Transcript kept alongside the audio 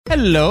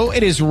Hello,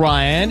 it is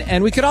Ryan,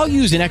 and we could all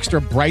use an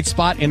extra bright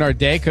spot in our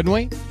day, couldn't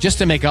we? Just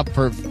to make up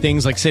for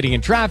things like sitting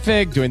in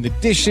traffic, doing the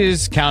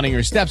dishes, counting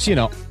your steps,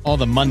 all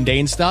the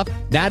mundane stuff.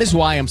 That is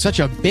why I'm such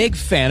a big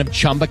fan of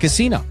Chumba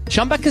Casino.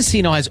 Chumba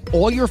Casino has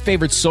all your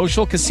favorite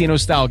social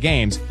casino-style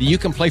games that you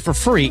can play for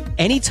free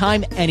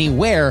anytime,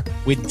 anywhere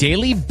with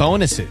daily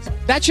bonuses.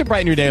 That should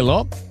brighten your day a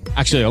little.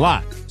 Actually, a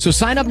lot. So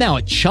sign up now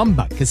at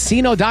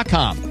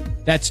ChumbaCasino.com.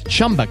 That's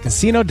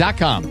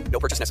ChumbaCasino.com. No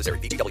purchase necessary.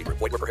 VGW Group.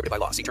 Void where prohibited by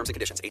law. See terms and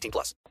conditions. 18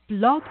 plus.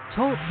 Blog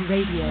Talk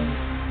Radio.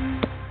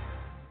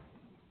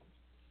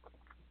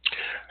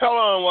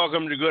 Hello and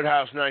welcome to Good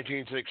House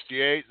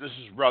 1968. This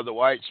is Brother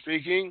White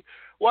speaking.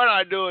 What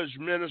I do is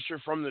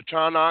minister from the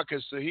Tanakh.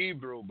 It's the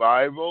Hebrew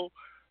Bible.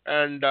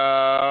 And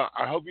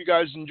I hope you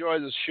guys enjoy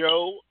the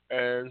show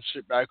and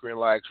sit back,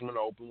 relax, and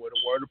open with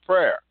a word of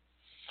prayer.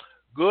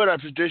 Good, I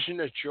petition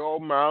that your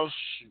mouth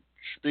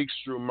speaks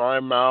through my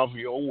mouth,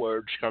 your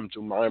words come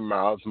through my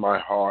mouth, my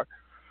heart,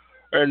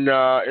 and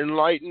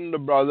enlighten the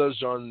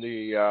brothers on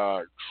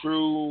the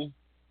true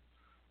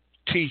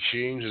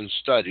teachings and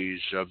studies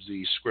of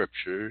the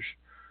scriptures.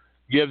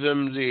 Give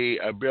them the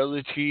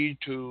ability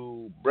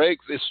to break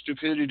the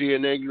stupidity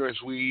and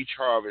ignorance we each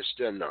harvest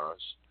in us,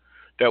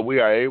 that we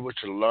are able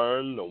to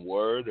learn the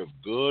word of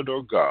good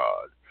or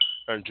God,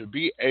 and to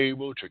be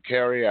able to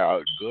carry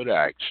out good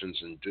actions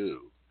and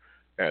do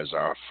as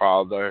our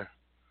Father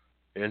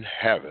in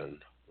heaven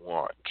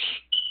wants,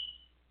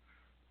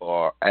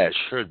 or as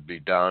should be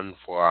done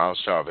for our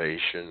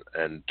salvation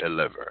and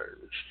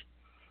deliverance.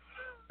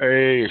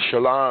 Hey,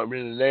 shalom,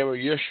 in the name of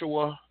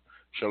Yeshua,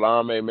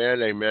 shalom,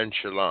 amen, amen,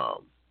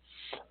 shalom.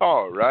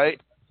 All right.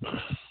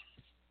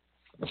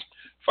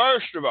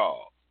 First of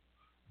all,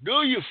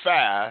 do you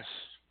fast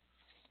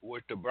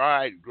with the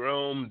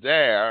bridegroom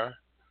there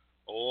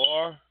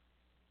or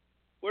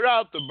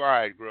without the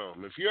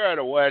bridegroom? If you're at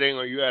a wedding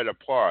or you're at a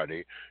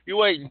party, you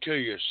wait until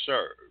you're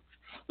served.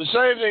 The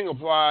same thing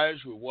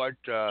applies with what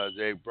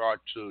they brought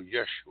to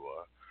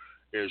Yeshua,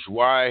 is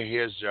why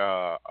his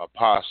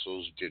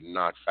apostles did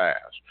not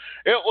fast.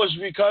 It was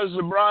because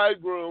the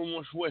bridegroom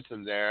was with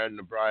them there, and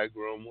the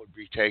bridegroom would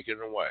be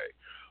taken away,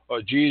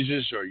 or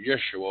Jesus or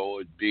Yeshua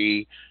would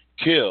be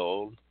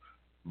killed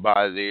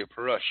by the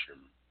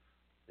Perushim.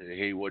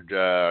 He would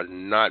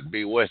not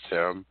be with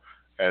them,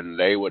 and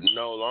they would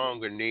no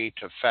longer need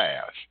to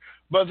fast.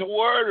 But the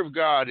word of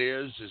God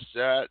is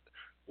that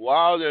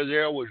while they're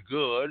there with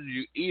good,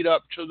 you eat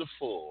up to the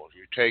full.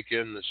 You take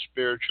in the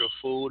spiritual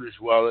food as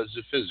well as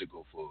the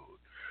physical food.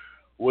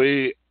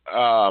 We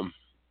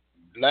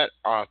let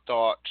our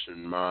thoughts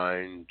and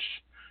minds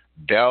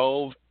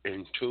delve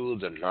into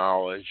the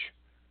knowledge,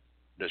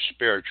 the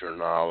spiritual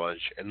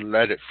knowledge, and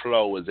let it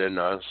flow within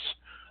us.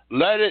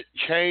 Let it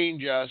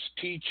change us,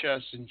 teach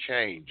us, and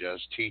change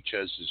us. Teach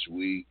us as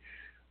we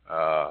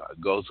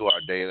go through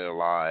our daily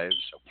lives,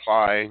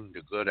 applying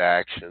the good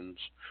actions,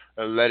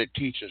 and let it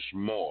teach us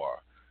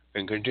more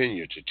and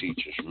continue to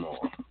teach us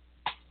more.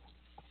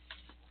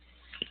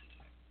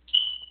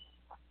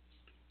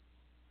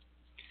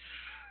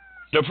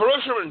 The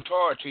Perushim and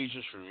Torah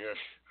teachers from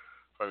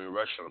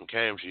Jerusalem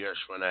came to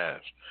Yeshua and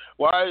asked,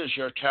 "Why does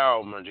your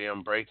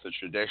Talmudim break the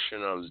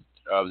tradition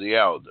of the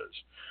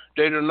elders?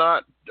 They do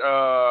not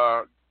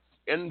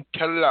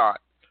intalat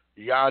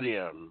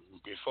yadim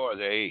before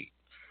they eat."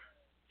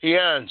 He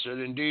answered,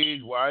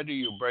 "Indeed, why do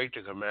you break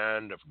the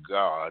command of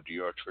God,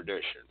 your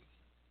tradition?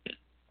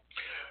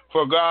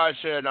 For God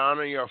said,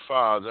 honor your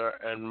father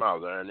and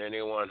mother, and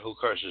anyone who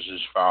curses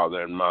his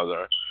father and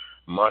mother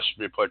must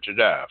be put to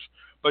death.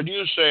 But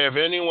you say, if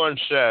anyone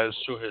says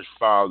to his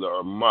father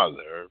or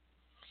mother,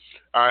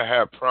 I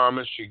have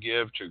promised to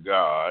give to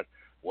God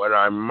what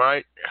I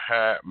might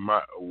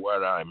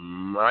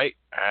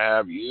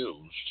have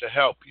used to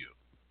help you,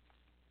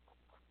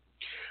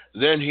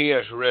 then he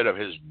is rid of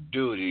his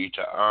duty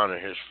to honor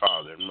his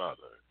father and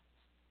mother.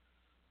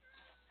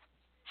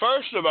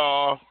 First of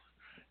all,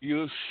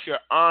 you should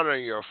honor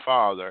your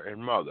father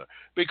and mother.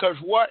 Because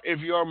what if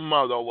your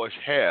mother was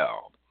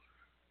hell,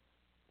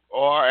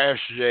 or as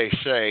they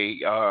say,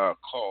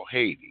 called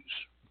Hades,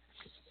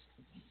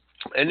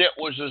 and it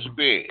was this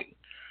being,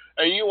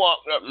 and you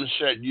walked up and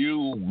said,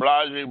 you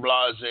blase,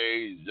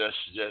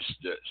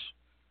 this.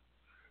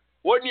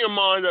 Wouldn't your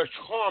mother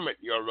torment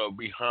your little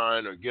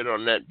behind or get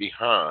on that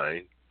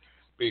behind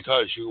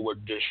because you were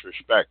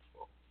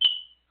disrespectful?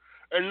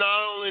 And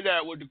not only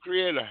that, would the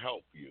Creator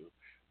help you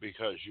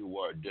because you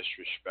were a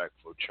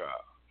disrespectful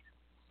child?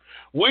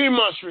 We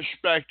must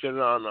respect and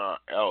honor our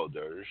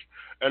elders,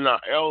 and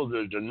our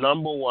elders, the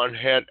number one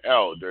head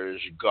elder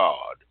is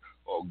God,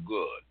 or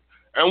good.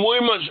 And we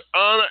must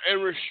honor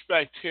and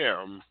respect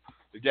him,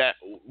 that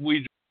we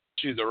don't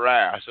see the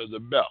wrath of the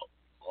belt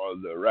or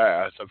the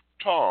wrath of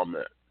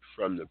torment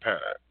from the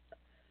parent.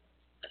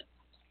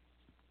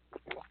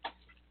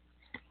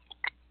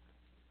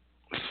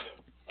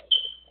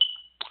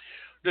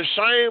 The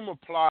same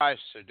applies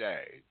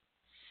today.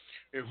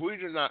 If we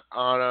do not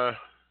honor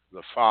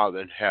the Father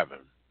in heaven,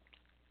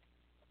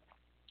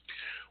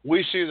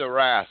 We see the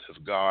wrath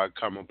of God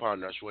come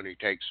upon us when he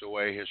takes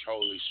away his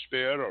Holy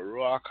Spirit, or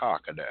Ruach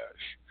HaKodesh.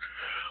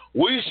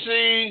 We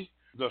see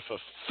the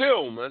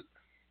fulfillment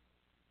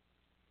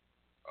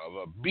of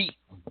a beat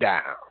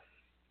down.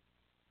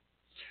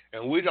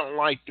 And we don't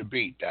like to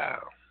beat down.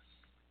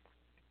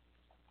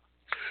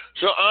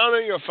 So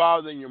honor your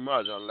father and your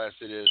mother unless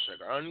it is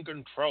an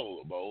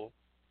uncontrollable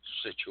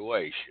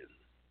situation.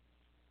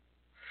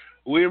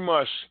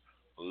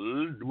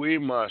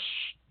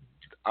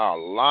 Our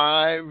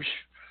lives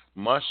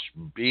must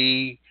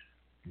be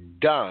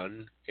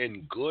done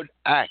in good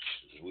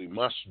actions. We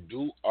must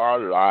do our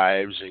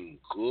lives in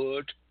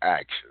good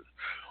actions.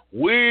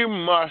 We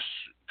must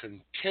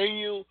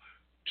continue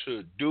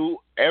to do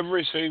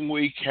everything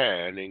we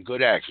can in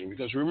good action.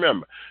 Because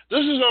remember,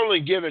 this is only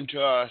given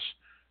to us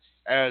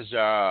as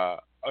a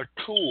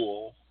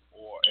tool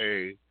or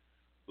a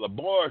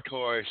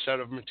laboratory set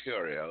of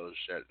materials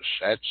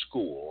at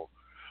school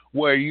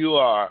where you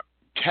are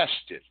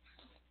tested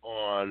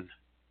on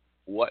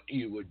what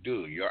you would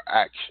do, your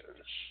actions.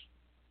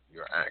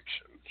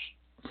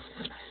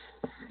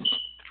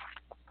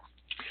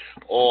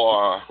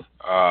 Or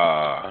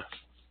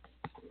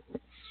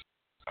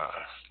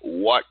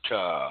what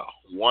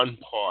one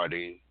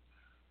party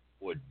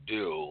would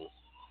do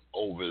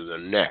over the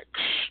next.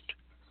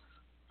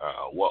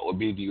 What would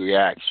be the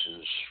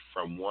reactions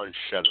from one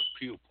set of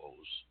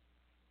pupils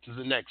to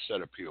the next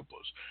set of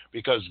pupils?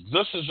 Because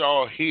this is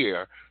all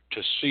here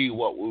to see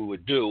what we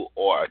would do,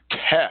 or a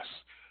test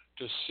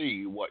to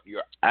see what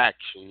your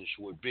actions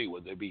would be.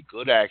 Would they be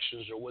good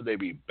actions, or would they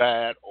be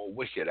bad or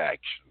wicked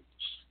actions?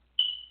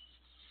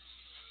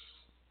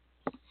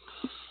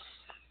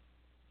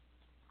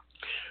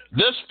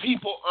 This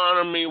people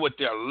honor me with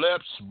their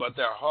lips, but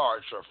their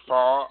hearts are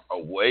far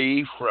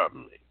away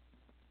from me.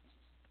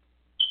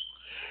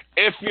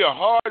 If your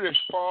heart is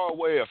far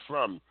away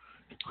from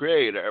the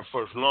Creator,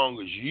 for as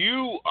long as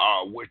you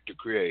are with the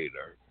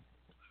Creator,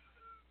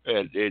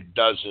 it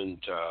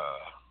doesn't,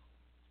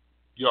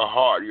 your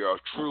heart, your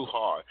true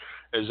heart,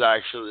 is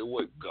actually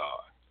with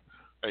God,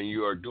 and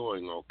you are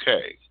doing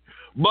okay.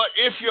 But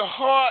if your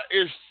heart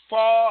is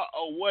far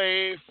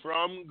away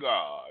from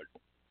God,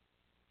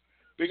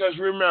 because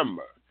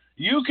remember,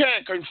 you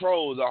can't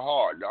control the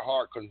heart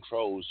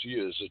controls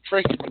you. It's a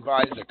tricky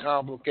device, a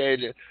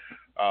complicated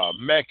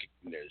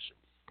mechanism.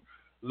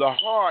 The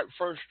heart,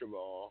 first of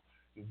all,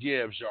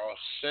 gives our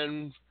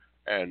sin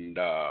and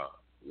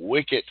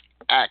wicked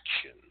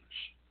actions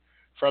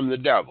from the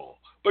devil.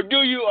 But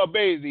do you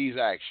obey these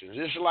actions?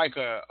 It's like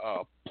a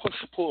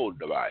push-pull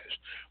device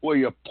where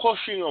you're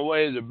pushing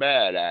away the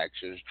bad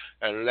actions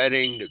and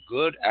letting the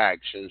good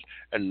actions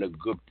and the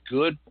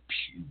good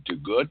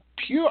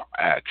pure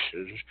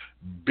actions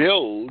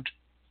build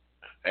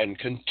and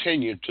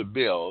continue to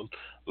build,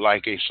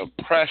 like a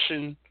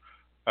suppression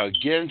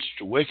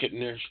against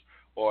wickedness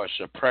or a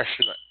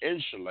suppression or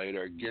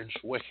insulator against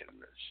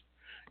wickedness.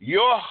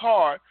 Your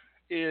heart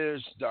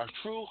the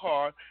true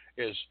heart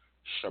is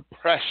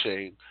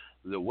suppressing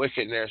the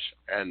wickedness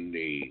and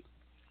the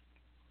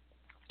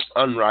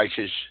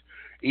unrighteous,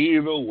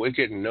 evil,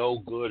 wicked, no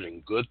good,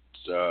 and good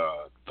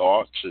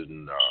thoughts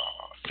and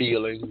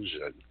feelings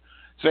and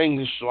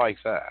things like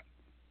that.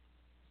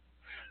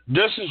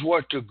 This is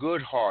what the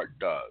good heart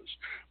does,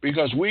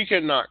 because we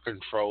cannot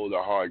control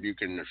the heart. You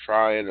can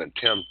try and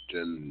attempt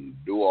and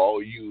do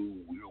all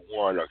you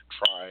want to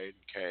try and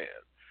can,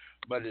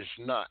 but it's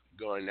not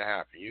going to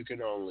happen. You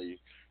can only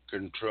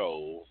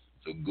control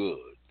the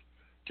good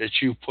that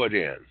you put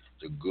in,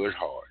 the good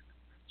heart,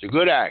 the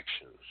good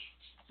actions.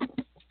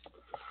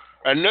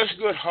 And this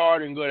good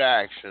heart and good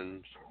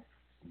actions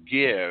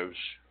gives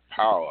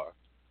power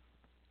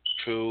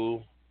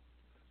to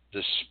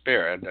the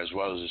Spirit, as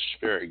well as the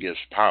Spirit gives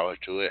power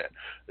to it.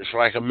 It's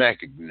like a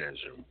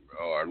mechanism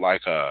or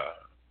like a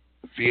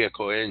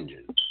vehicle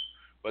engine.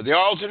 But the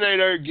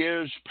alternator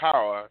gives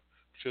power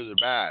to the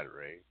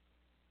battery,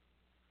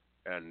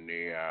 and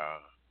the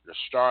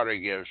starter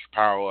gives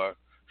power.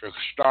 The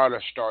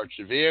starter starts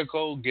the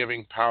vehicle,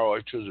 giving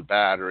power to the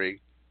battery,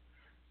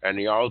 and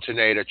the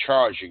alternator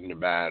charging the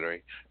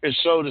battery. And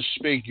so to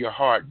speak, your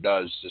heart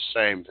does the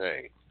same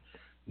thing.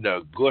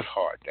 The good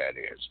heart, that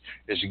is.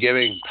 It's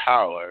giving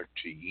power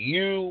to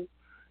you,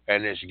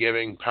 and it's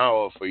giving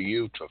power for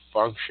you to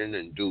function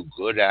and do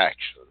good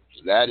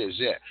actions. That is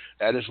it.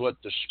 That is what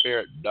the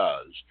Spirit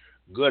does.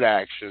 Good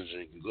actions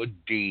and good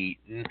deeds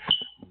and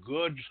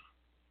good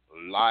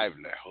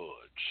livelihoods.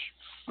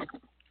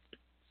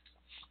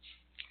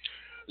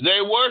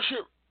 They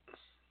worship,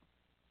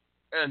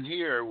 and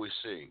here we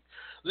see,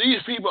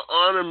 these people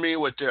honor me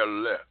with their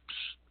lips.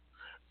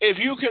 If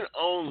you can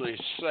only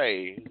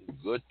say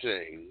good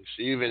things,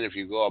 even if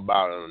you go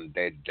about it on a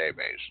day-to-day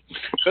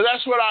basis. So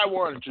that's what I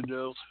wanted to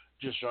do,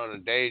 just on a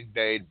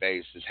day-to-day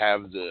basis,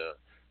 have the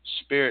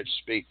Spirit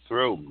speak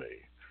through me.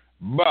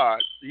 But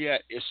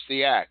yet it's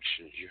the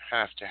actions. You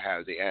have to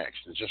have the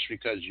actions. Just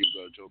because you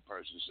go to a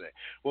person and say,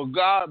 well,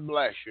 God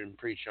bless you, and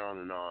preach on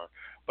and on,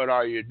 but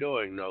are you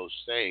doing those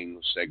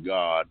things that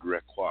God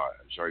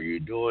requires? Are you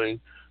doing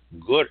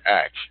good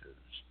actions?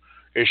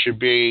 It should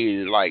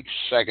be like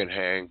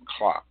secondhand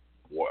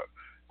clockwork.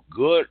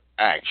 Good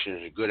action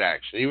is good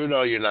action. Even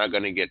though you're not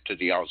going to get to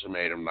the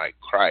ultimatum like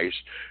Christ,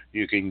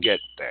 you can get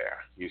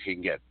there. You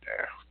can get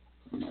there.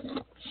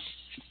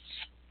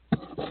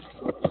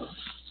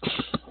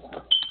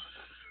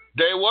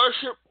 Their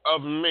worship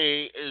of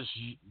me is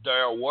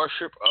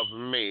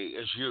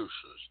useless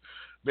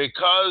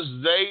because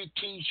they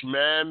teach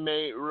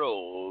man-made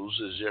rules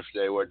as if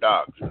they were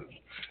doctrines.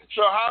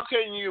 So how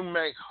can you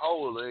make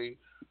holy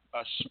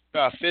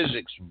a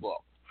physics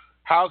book?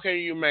 How can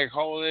you make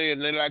holy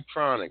an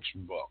electronics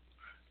book?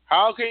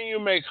 How can you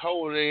make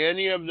holy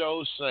any of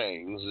those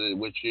things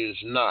which is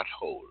not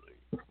holy?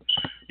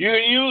 You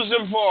can use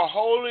them for a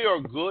holy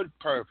or good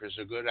purpose,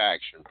 a good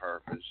action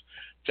purpose,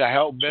 to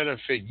help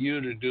benefit you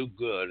to do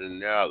good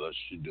and others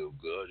to do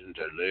good and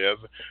to live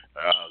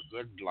a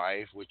good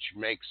life which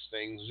makes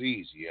things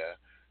easier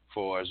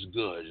for us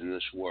good in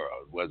this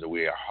world, whether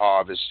we are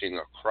harvesting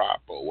a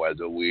crop or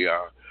whether we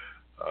are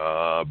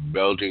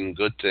building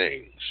good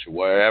things,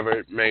 wherever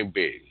it may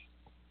be.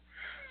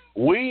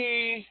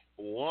 We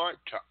want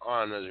to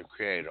honor the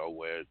Creator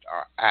with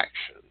our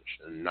actions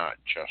and not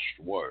just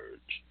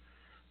words.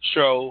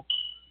 So,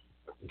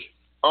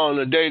 on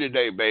a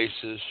day-to-day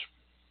basis,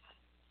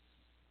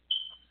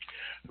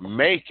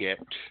 make it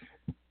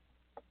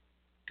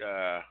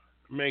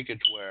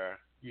where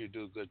you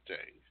do good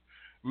things.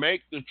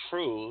 Make the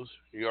truth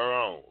your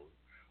own,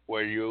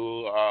 where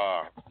you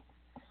are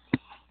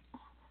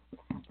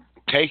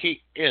taking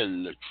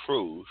in the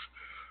truth,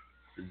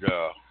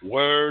 the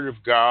Word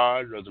of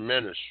God or the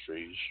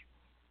ministries,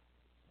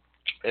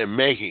 and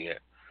making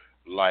it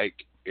like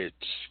it's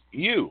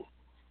you,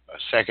 a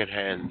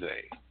second-hand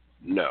thing.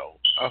 No,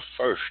 a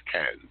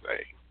first-hand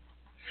thing.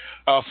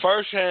 A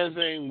first-hand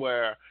thing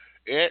where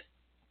it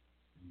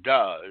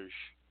does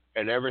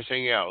and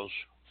everything else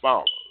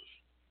follows.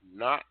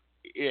 Not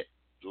it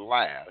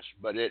last,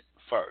 but it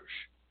first.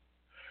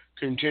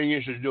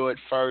 Continue to do it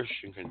first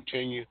and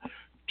continue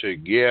to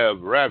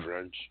give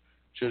reverence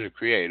to the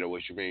Creator,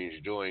 which means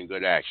doing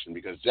good action,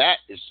 because that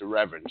is the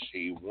reverence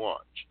He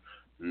wants,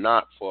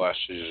 not for us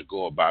to just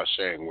go about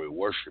saying we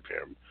worship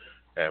Him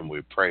and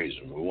we praise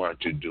Him. We want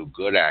to do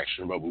good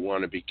action, but we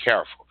want to be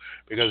careful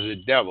because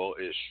the devil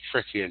is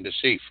tricky and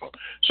deceitful.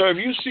 So if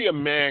you see a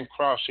man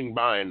crossing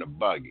by in a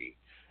buggy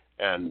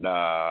and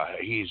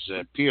he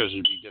appears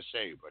to be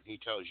disabled, he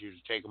tells you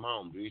to take him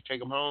home. Do you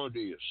take him home or do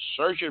you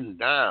search him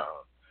down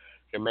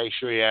to make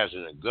sure he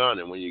hasn't a gun,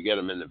 and when you get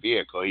him in the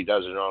vehicle, he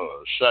doesn't all of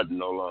a sudden,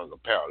 no longer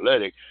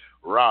paralytic,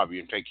 rob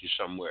you and take you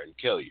somewhere and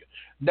kill you?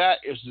 That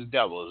is the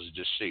devil's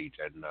deceit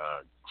and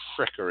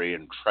trickery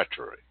and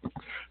treachery.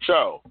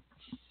 So,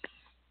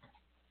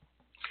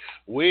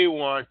 we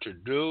want to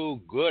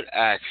do good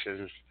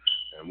actions,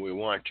 and we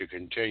want to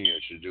continue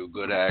to do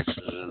good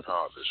actions and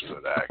harvest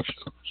good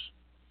actions.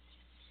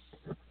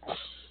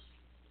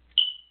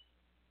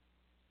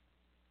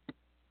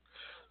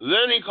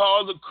 Then he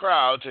called the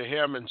crowd to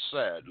him and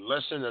said,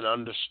 "Listen and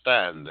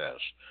understand this.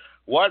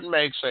 What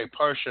makes a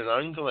person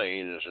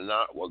unclean is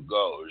not what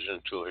goes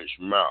into his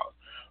mouth,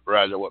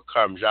 rather what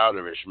comes out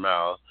of his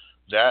mouth.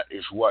 That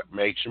is what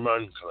makes him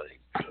unclean."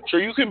 So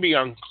you can be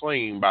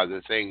unclean by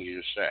the things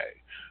you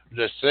say.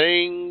 The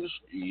things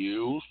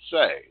you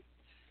say.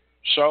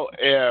 So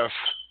if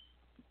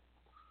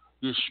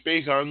you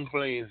speak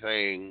unclean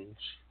things,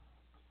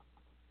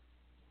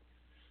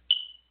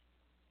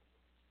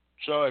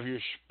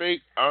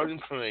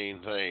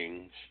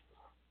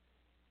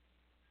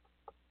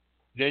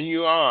 then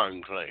you are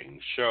unclean.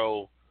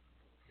 So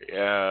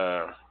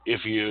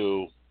if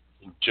you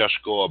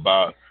just go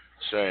about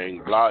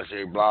saying blase,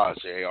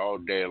 blase all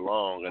day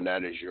long, and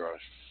that is your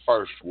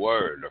first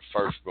word or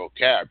first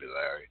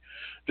vocabulary,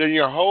 then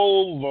your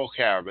whole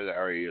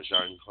vocabulary is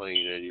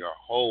unclean and your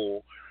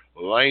whole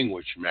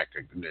language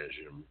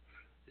mechanism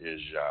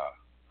is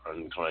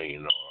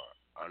unclean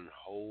or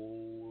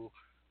unwhole.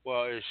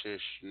 Well, it's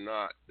just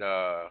not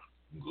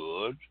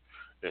good.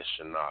 It's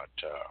not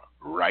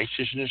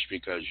righteousness,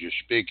 because you're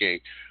speaking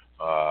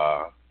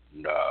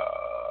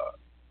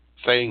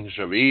things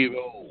of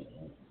evil,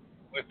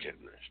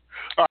 wickedness.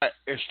 All right,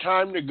 it's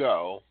time to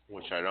go,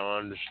 which I don't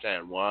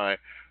understand why,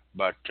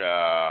 but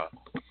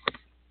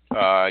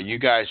you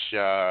guys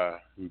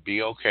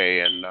be okay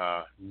and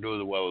do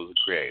the will of the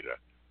Creator.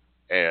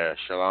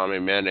 Shalom,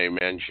 amen,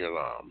 amen,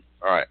 shalom.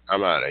 All right,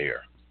 I'm out of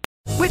here.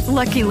 With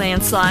Lucky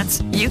Land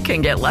Slots, you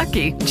can get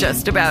lucky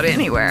just about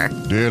anywhere.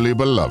 Dearly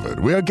beloved,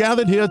 we are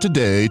gathered here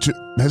today to...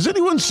 Has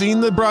anyone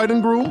seen the bride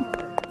and groom?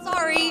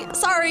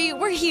 Sorry,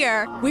 we're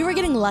here. We were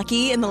getting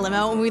lucky in the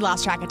limo and we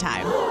lost track of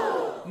time.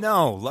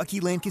 No,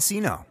 Lucky Land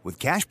Casino, with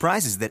cash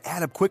prizes that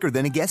add up quicker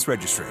than a guest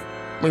registry.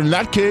 In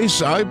that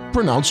case, I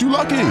pronounce you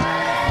lucky.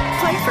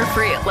 Play for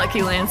free at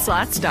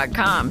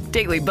LuckyLandSlots.com.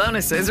 Daily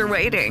bonuses are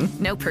waiting.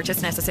 No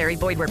purchase necessary.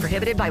 Void where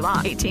prohibited by law.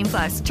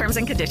 18+. Terms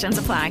and conditions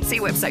apply. See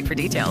website for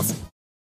details.